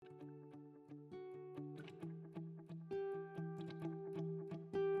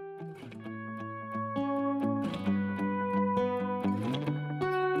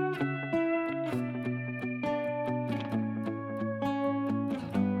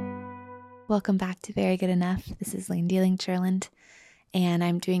Welcome back to Very Good Enough. This is Layne Dealing-Cherland, and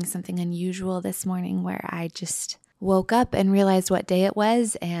I'm doing something unusual this morning where I just woke up and realized what day it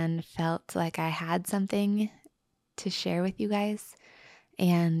was and felt like I had something to share with you guys.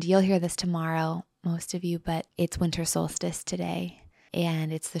 And you'll hear this tomorrow, most of you, but it's Winter Solstice today,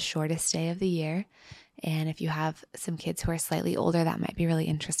 and it's the shortest day of the year. And if you have some kids who are slightly older, that might be really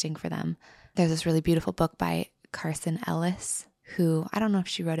interesting for them. There's this really beautiful book by Carson Ellis, who, I don't know if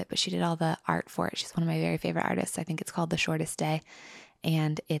she wrote it, but she did all the art for it. She's one of my very favorite artists. I think it's called The Shortest Day.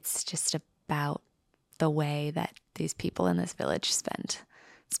 And it's just about the way that these people in this village spend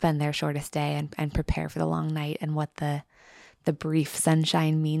their shortest day and prepare for the long night, and what the brief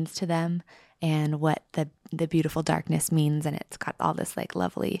sunshine means to them, and what the beautiful darkness means. And it's got all this like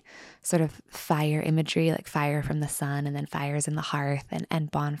lovely sort of fire imagery, like fire from the sun, and then fires in the hearth, and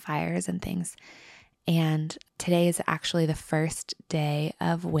bonfires and things. And today is actually the first day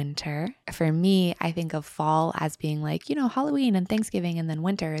of winter. For me, I think of fall as being like, Halloween and Thanksgiving, and then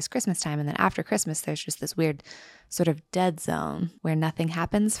winter is Christmas time. And then after Christmas, there's just this weird sort of dead zone where nothing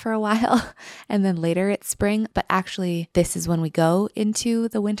happens for a while. And then later it's spring. But actually, this is when we go into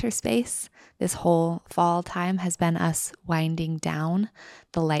the winter space. This whole fall time has been us winding down.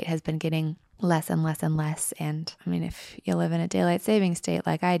 The light has been getting less and less and less. And I mean, if you live in a daylight saving state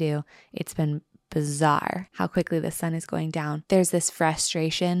like I do, it's been bizarre how quickly the sun is going down. There's this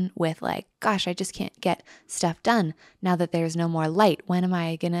frustration with like, gosh, I just can't get stuff done now that there's no more light. When am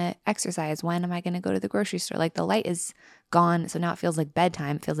I going to exercise? When am I going to go to the grocery store? Like, the light is gone. So now it feels like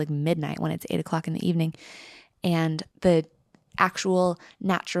bedtime. It feels like midnight when it's 8 o'clock in the evening. And the actual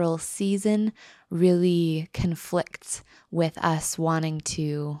natural season really conflicts with us wanting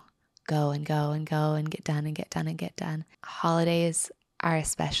to go and go and go and get done and get done and get done. Holidays are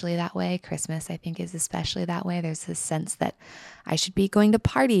especially that way. Christmas, I think, is especially that way. There's this sense that I should be going to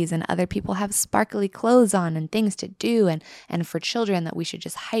parties, and other people have sparkly clothes on and things to do. And for children, that we should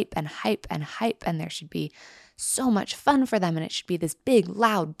just hype and hype and hype, and there should be so much fun for them, and it should be this big,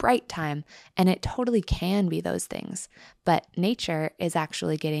 loud, bright time. And it totally can be those things. But nature is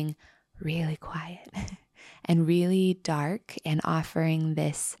actually getting really quiet and really dark, and offering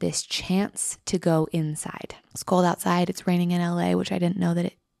this chance to go inside. It's cold outside. It's raining in LA, which I didn't know that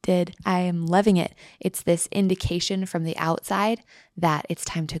it did. I am loving it. It's this indication from the outside that it's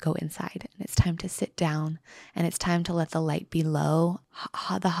time to go inside, and it's time to sit down, and it's time to let the light be low.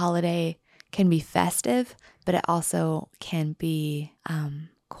 The holiday can be festive, but it also can be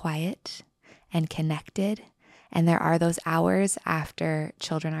quiet and connected. And there are those hours after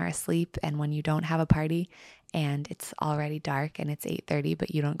children are asleep, and when you don't have a party and it's already dark and it's 8:30,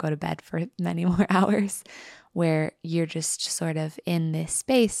 but you don't go to bed for many more hours, where you're just sort of in this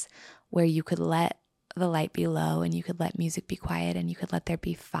space where you could let the light be low, and you could let music be quiet, and you could let there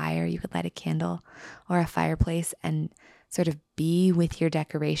be fire. You could light a candle or a fireplace and sort of be with your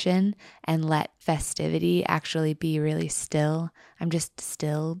decoration, and let festivity actually be really still. I'm just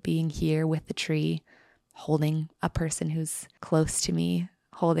still being here with the tree, holding a person who's close to me,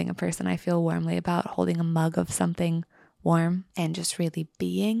 holding a person I feel warmly about, holding a mug of something warm, and just really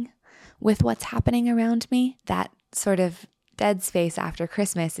being with what's happening around me. That sort of dead space after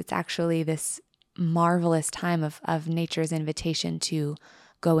Christmas, it's actually this marvelous time of nature's invitation to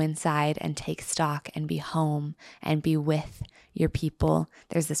go inside and take stock and be home and be with your people.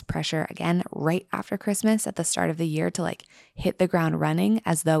 There's this pressure, again, right after Christmas at the start of the year to like hit the ground running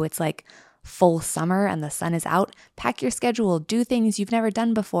as though it's like full summer and the sun is out. Pack your schedule, do things you've never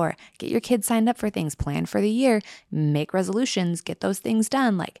done before, get your kids signed up for things, plan for the year, make resolutions, get those things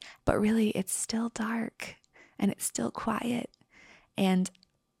done. But really it's still dark and it's still quiet. And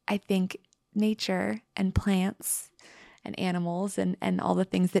I think nature and plants and animals and all the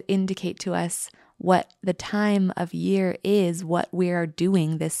things that indicate to us what the time of year is, what we are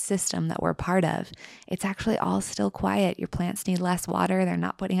doing, this system that we're part of, it's actually all still quiet. Your plants need less water. They're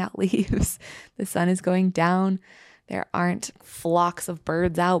not putting out leaves. The sun is going down. There aren't flocks of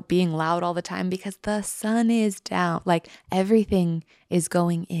birds out being loud all the time because the sun is down. Like, everything is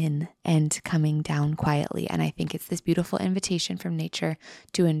going in and coming down quietly. And I think it's this beautiful invitation from nature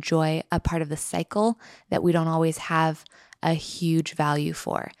to enjoy a part of the cycle that we don't always have a huge value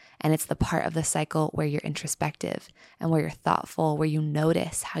for. And it's the part of the cycle where you're introspective and where you're thoughtful, where you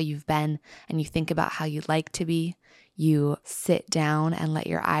notice how you've been and you think about how you'd like to be. You sit down and let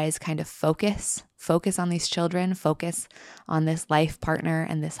your eyes kind of focus on these children, focus on this life partner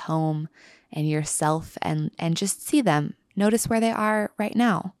and this home and yourself, and just see them. Notice where they are right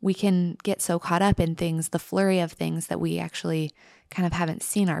now. We can get so caught up in things, the flurry of things, that we actually kind of haven't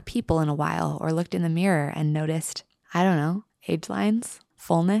seen our people in a while, or looked in the mirror and noticed, I don't know, age lines,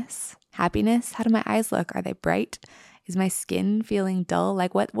 fullness, Happiness? How do my eyes look? Are they bright? Is my skin feeling dull?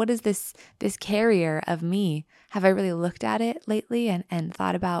 Like what is this carrier of me? Have I really looked at it lately and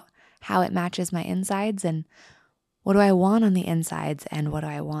thought about how it matches my insides? And what do I want on the insides and what do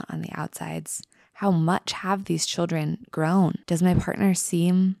I want on the outsides? How much have these children grown? Does my partner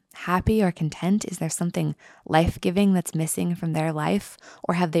seem happy or content? Is there something life-giving that's missing from their life?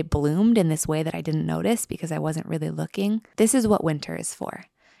 Or have they bloomed in this way that I didn't notice because I wasn't really looking? This is what winter is for.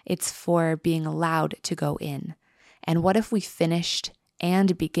 It's for being allowed to go in. And what if we finished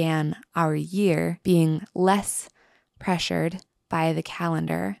and began our year being less pressured by the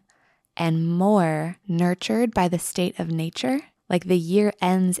calendar and more nurtured by the state of nature? Like the year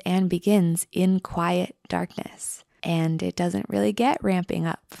ends and begins in quiet darkness, and it doesn't really get ramping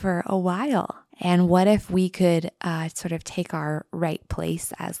up for a while. And what if we could sort of take our right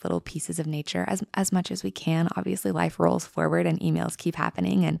place as little pieces of nature as much as we can? Obviously, life rolls forward and emails keep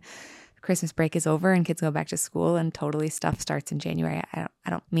happening and Christmas break is over and kids go back to school and totally stuff starts in January. I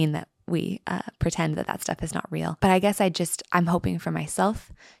don't mean that we pretend that stuff is not real. But I guess I'm hoping for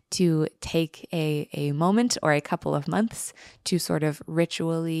myself to take a moment or a couple of months to sort of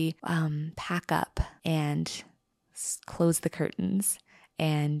ritually pack up and close the curtains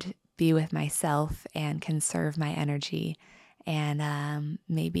and be with myself and conserve my energy and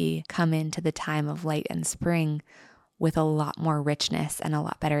maybe come into the time of light and spring with a lot more richness and a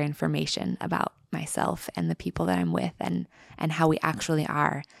lot better information about myself and the people that I'm with and how we actually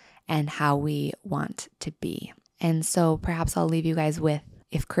are and how we want to be. And so perhaps I'll leave you guys with,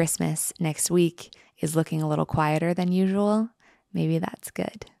 if Christmas next week is looking a little quieter than usual, maybe that's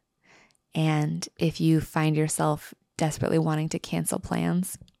good. And if you find yourself desperately wanting to cancel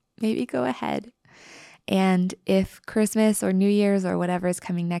plans, maybe go ahead. And if Christmas or New Year's or whatever is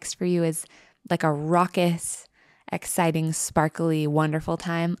coming next for you is like a raucous, exciting, sparkly, wonderful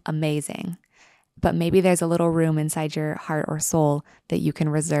time, amazing. But maybe there's a little room inside your heart or soul that you can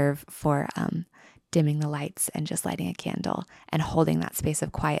reserve for dimming the lights and just lighting a candle and holding that space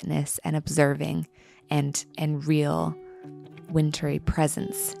of quietness and observing and real wintry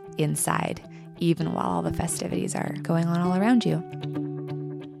presence inside, even while all the festivities are going on all around you.